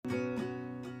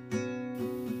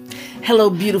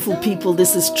Hello, beautiful people.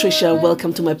 This is Trisha.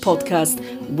 Welcome to my podcast,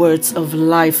 Words of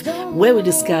Life, where we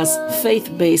discuss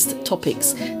faith-based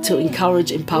topics to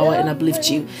encourage, empower, and uplift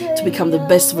you to become the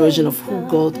best version of who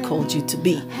God called you to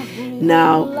be.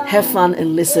 Now, have fun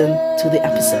and listen to the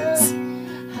episodes.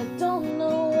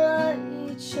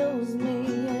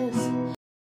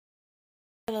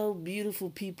 Hello,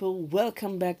 beautiful people.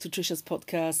 Welcome back to Trisha's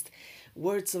podcast,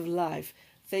 Words of Life.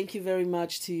 Thank you very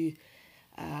much to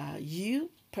you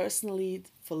personally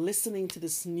for listening to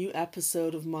this new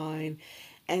episode of mine.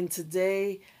 And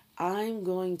today I'm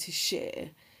going to share,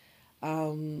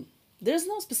 there's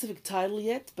no specific title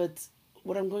yet, but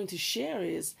what I'm going to share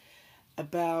is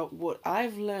about what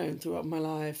I've learned throughout my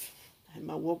life and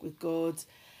my walk with God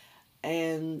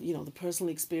and, the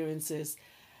personal experiences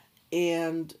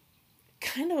and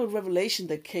kind of a revelation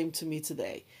that came to me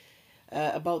today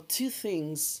about two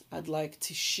things I'd like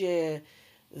to share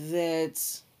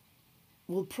that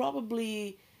will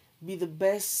probably be the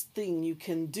best thing you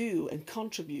can do and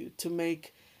contribute to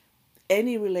make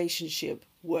any relationship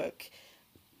work,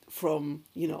 from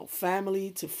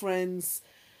family to friends,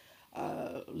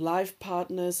 life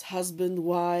partners, husband,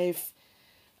 wife,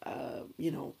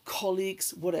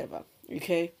 colleagues, whatever.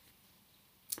 Okay,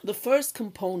 the first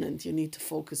component you need to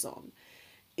focus on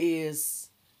is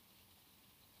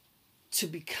to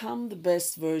become the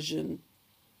best version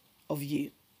of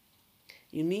you.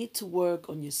 You need to work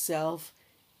on yourself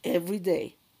every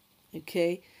day,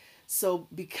 okay? So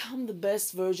become the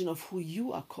best version of who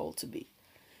you are called to be.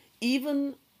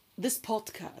 Even this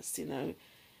podcast,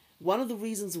 one of the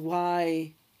reasons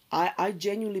why I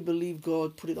genuinely believe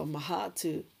God put it on my heart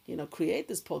to, create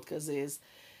this podcast is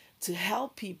to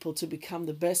help people to become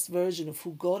the best version of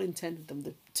who God intended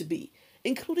them to be,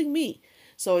 including me.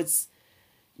 So it's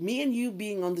me and you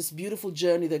being on this beautiful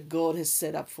journey that God has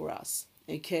set up for us,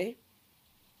 okay?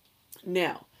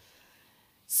 Now,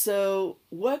 so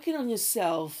working on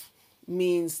yourself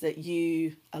means that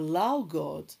you allow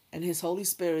God and His Holy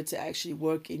Spirit to actually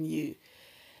work in you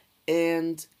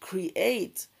and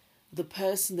create the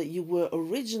person that you were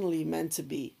originally meant to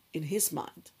be in His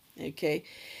mind, okay?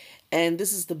 And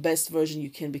this is the best version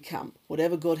you can become,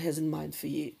 whatever God has in mind for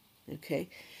you, okay?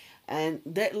 And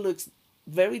that looks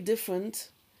very different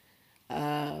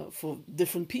for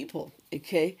different people,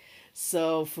 okay?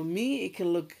 So for me, it can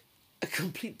look a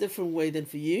complete different way than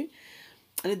for you.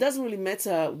 And it doesn't really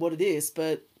matter what it is,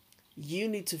 but you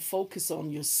need to focus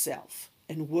on yourself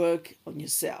and work on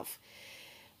yourself.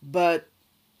 But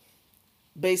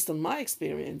based on my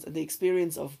experience and the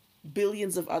experience of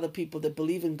billions of other people that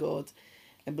believe in God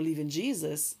and believe in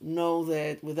Jesus, know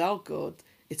that without God,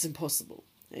 it's impossible,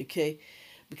 okay?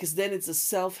 Because then it's a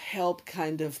self-help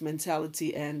kind of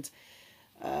mentality and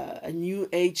a new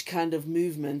age kind of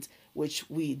movement, which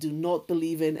we do not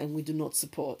believe in and we do not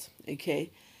support,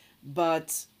 okay?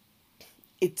 But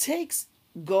it takes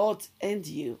God and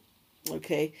you,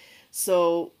 okay?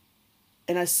 So,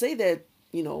 and I say that,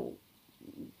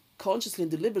 consciously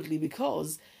and deliberately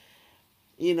because,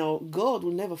 God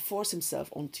will never force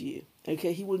Himself onto you,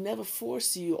 okay? He will never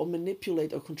force you or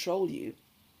manipulate or control you.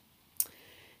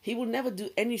 He will never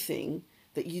do anything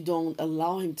that you don't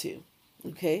allow Him to,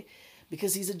 okay?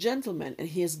 Because He's a gentleman and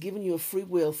He has given you a free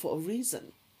will for a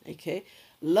reason, okay?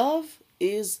 Love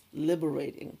is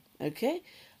liberating, okay?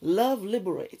 Love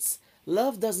liberates.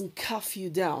 Love doesn't cuff you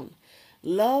down.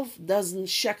 Love doesn't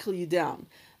shackle you down.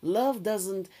 Love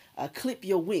doesn't clip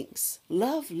your wings.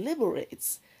 Love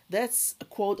liberates. That's a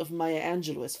quote of Maya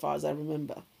Angelou as far as I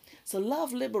remember. So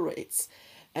love liberates.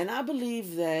 And I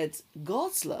believe that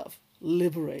God's love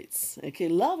liberates, okay?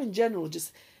 Love in general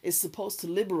just is supposed to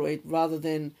liberate rather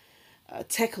than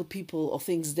tackle people or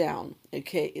things down,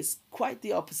 okay? It's quite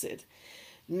the opposite.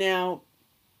 Now,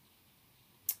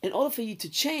 in order for you to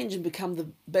change and become the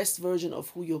best version of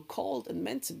who you're called and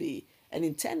meant to be and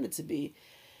intended to be,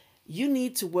 you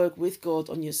need to work with God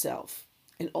on yourself.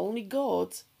 And only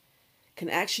God can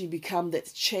actually become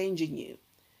that change in you.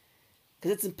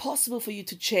 Because it's impossible for you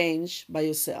to change by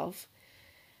yourself.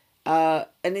 And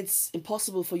it's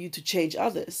impossible for you to change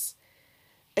others.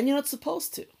 And you're not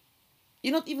supposed to.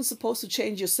 You're not even supposed to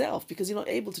change yourself because you're not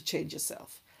able to change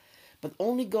yourself. But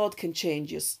only God can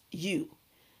change you,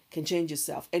 can change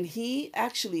yourself. And He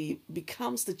actually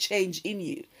becomes the change in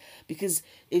you. Because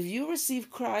if you receive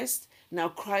Christ, now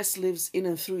Christ lives in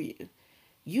and through you.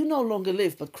 You no longer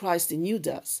live, but Christ in you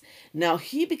does. Now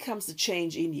He becomes the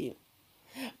change in you.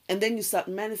 And then you start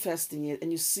manifesting it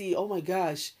and you see, oh my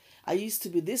gosh, I used to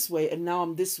be this way and now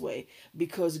I'm this way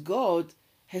because God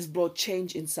has brought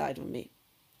change inside of me.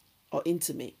 Or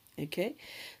into me, okay?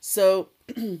 So,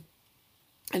 and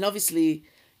obviously,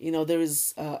 there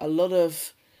is a lot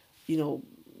of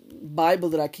Bible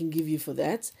that I can give you for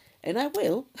that, and I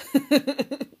will.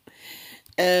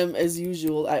 As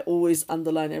usual, I always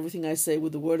underline everything I say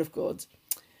with the Word of God.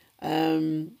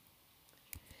 And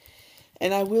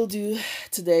I will do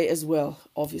today as well,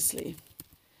 obviously.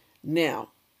 Now,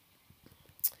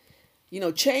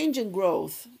 change and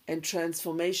growth and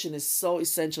transformation is so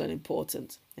essential and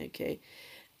important, okay?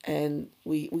 And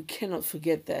we cannot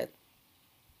forget that.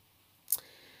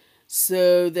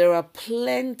 So there are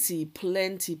plenty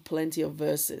of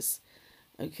verses,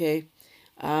 okay?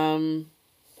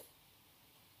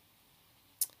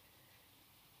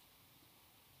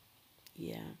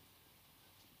 Yeah.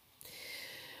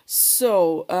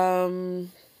 So,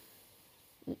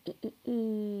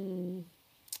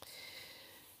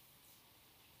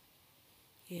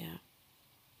 yeah.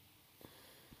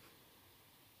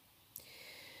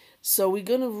 So we're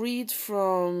going to read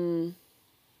from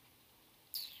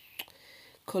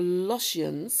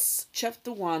Colossians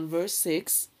chapter 1, verse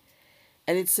 6,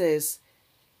 and it says,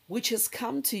 which has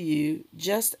come to you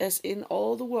just as in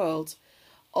all the world,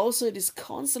 also it is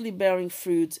constantly bearing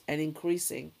fruit and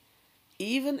increasing,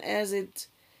 even as it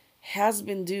has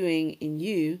been doing in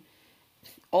you,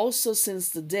 also since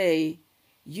the day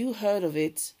you heard of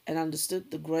it and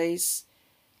understood the grace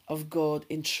of God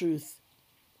in truth.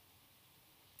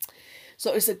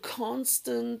 So it's a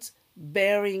constant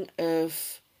bearing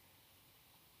of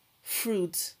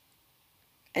fruit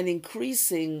and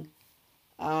increasing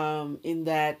in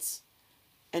that,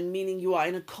 and meaning you are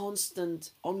in a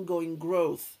constant ongoing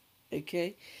growth,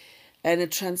 okay, and a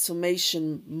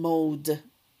transformation mode.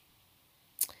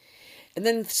 And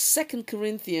then 2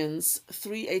 Corinthians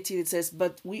 3:18 it says,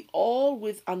 but we all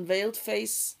with unveiled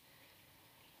face,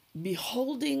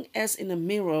 beholding as in a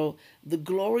mirror the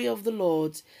glory of the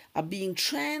Lord, are being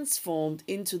transformed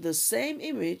into the same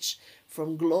image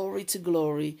from glory to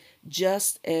glory,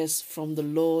 just as from the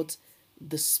Lord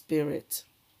the Spirit.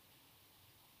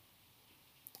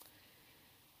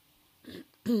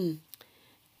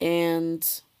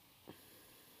 And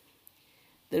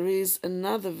there is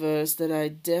another verse that I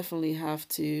definitely have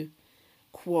to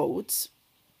quote,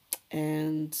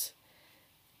 and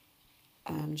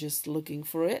I'm just looking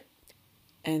for it.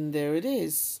 And there it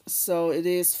is. So it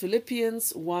is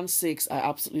Philippians 1:6. I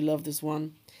absolutely love this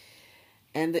one.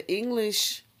 And the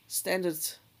English Standard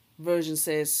Version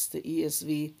says, the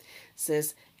ESV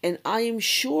says, and I am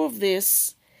sure of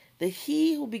this, that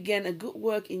he who began a good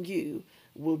work in you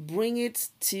will bring it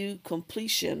to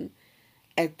completion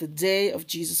at the day of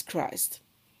Jesus Christ.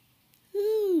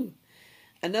 Ooh.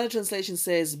 Another translation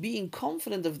says, being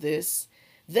confident of this,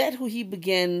 that who he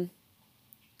began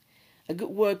a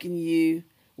good work in you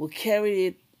will carry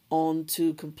it on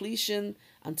to completion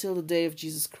until the day of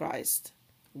Jesus Christ.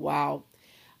 Wow.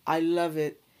 I love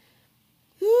it.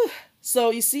 Whew.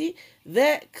 So you see,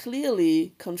 that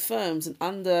clearly confirms and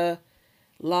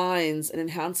underlines and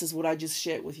enhances what I just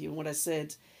shared with you and what I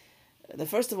said. That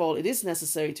first of all, it is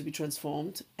necessary to be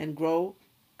transformed and grow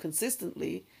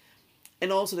consistently,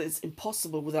 and also that it's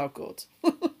impossible without God.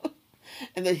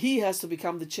 And that he has to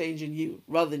become the change in you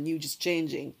rather than you just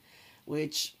changing,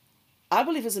 which I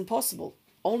believe is impossible.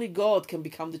 Only God can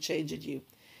become the change in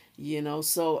you,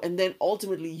 so, and then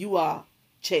ultimately you are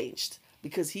changed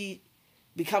because he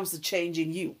becomes the change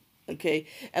in you, okay?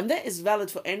 And that is valid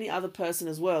for any other person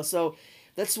as well. So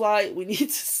that's why we need to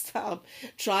stop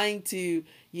trying to,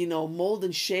 mold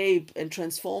and shape and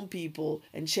transform people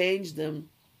and change them.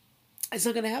 It's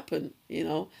not going to happen,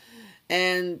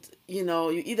 and,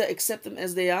 you either accept them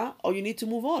as they are or you need to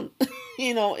move on.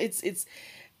 It's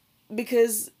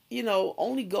because,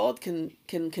 only God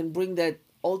can bring that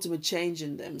ultimate change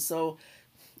in them. So,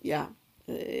 yeah,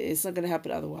 it's not going to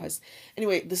happen otherwise.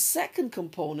 Anyway, the second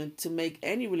component to make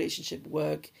any relationship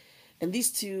work, and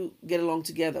these two get along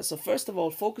together. So first of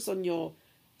all, focus on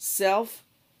yourself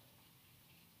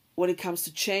when it comes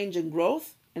to change and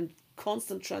growth and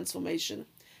constant transformation.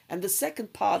 And the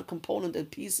second component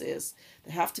and piece is,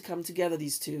 they have to come together,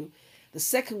 these two. The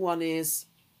second one is,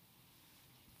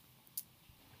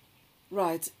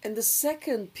 right, and the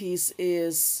second piece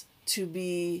is to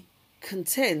be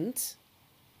content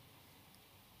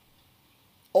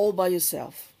all by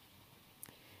yourself.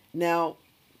 Now,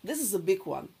 this is a big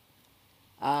one.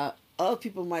 Other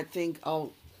people might think,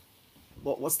 oh,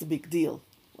 what's the big deal?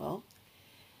 Well,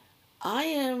 I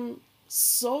am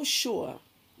so sure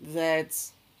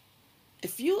that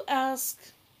if you ask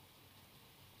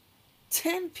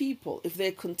 10 people if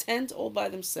they're content all by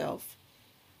themselves,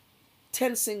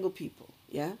 10 single people,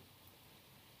 yeah,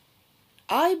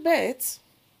 I bet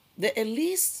that at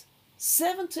least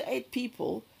 7 to 8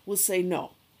 people will say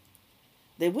no.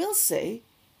 They will say,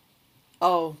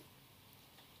 oh,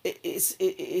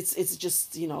 it's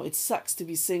just, it sucks to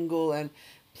be single, and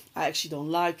I actually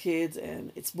don't like it,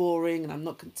 and it's boring, and I'm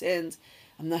not content,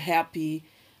 I'm not happy,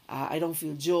 I don't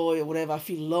feel joy or whatever, I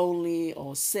feel lonely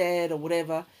or sad or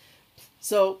whatever.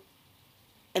 So,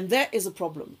 and that is a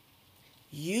problem.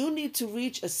 You need to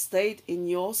reach a state in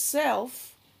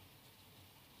yourself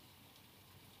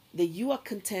that you are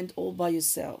content all by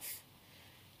yourself.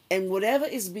 And whatever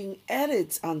is being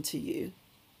added unto you,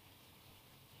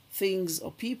 things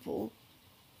or people,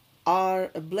 are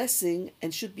a blessing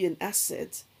and should be an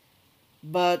asset,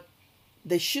 but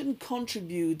they shouldn't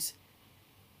contribute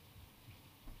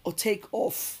or take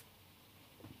off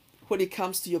when it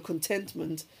comes to your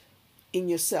contentment in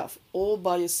yourself, all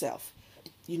by yourself.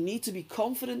 You need to be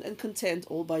confident and content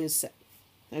all by yourself.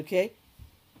 Okay?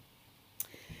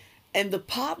 And the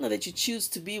partner that you choose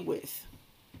to be with,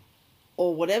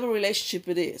 or whatever relationship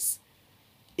it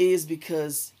is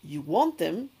because you want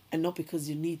them and not because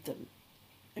you need them.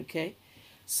 Okay?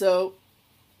 So,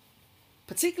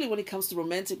 particularly when it comes to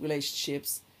romantic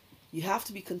relationships, you have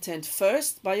to be content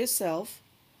first by yourself.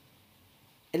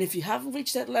 And if you haven't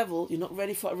reached that level, you're not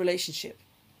ready for a relationship.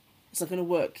 It's not going to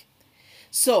work.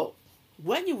 So,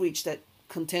 when you reach that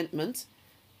contentment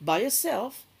by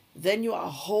yourself, then you are a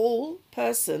whole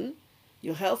person,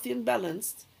 you're healthy and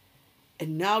balanced,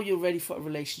 and now you're ready for a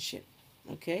relationship.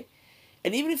 Okay?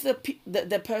 And even if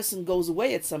that person goes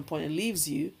away at some point and leaves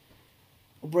you,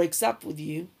 or breaks up with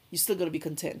you, you're still going to be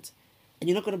content. And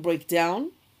you're not going to break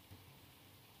down.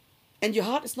 And your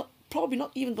heart is probably not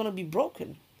even going to be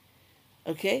broken.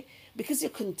 Okay? Because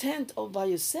you're content all by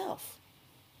yourself.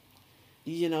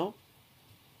 And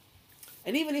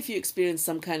even if you experience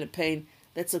some kind of pain,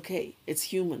 that's okay. It's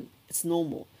human. It's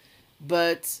normal.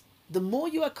 But the more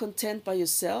you are content by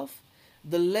yourself,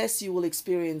 the less you will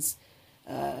experience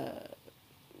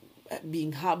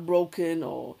being heartbroken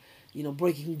or,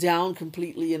 breaking down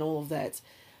completely and all of that.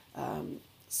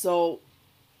 So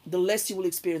the less you will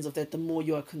experience of that, the more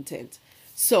you are content.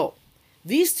 So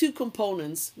these two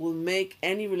components will make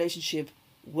any relationship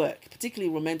work,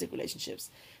 particularly romantic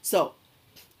relationships. So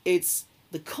it's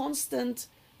the constant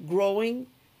growing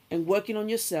and working on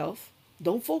yourself.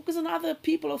 Don't focus on other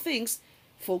people or things.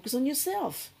 Focus on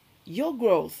yourself, your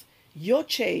growth, your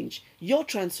change, your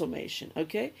transformation.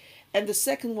 Okay? And the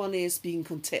second one is being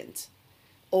content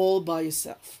all by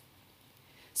yourself.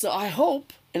 So I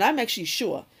hope, and I'm actually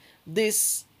sure,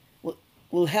 this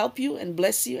will help you and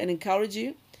bless you and encourage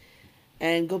you.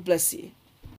 And God bless you.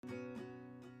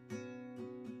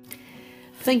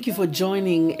 Thank you for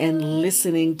joining and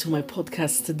listening to my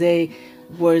podcast today,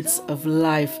 Words of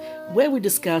Life, where we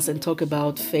discuss and talk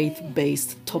about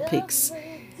faith-based topics.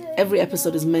 Every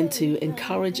episode is meant to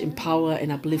encourage, empower,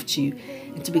 and uplift you,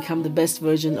 and to become the best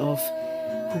version of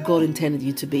who God intended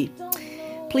you to be.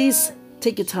 Please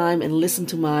take your time and listen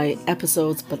to my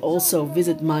episodes, but also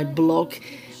visit my blog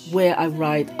where I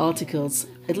write articles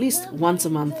at least once a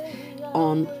month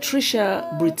on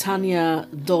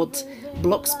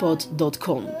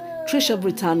trishabritannia.blogspot.com.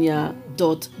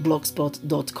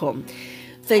 trishabritannia.blogspot.com.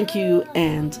 Thank you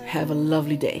and have a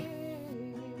lovely day.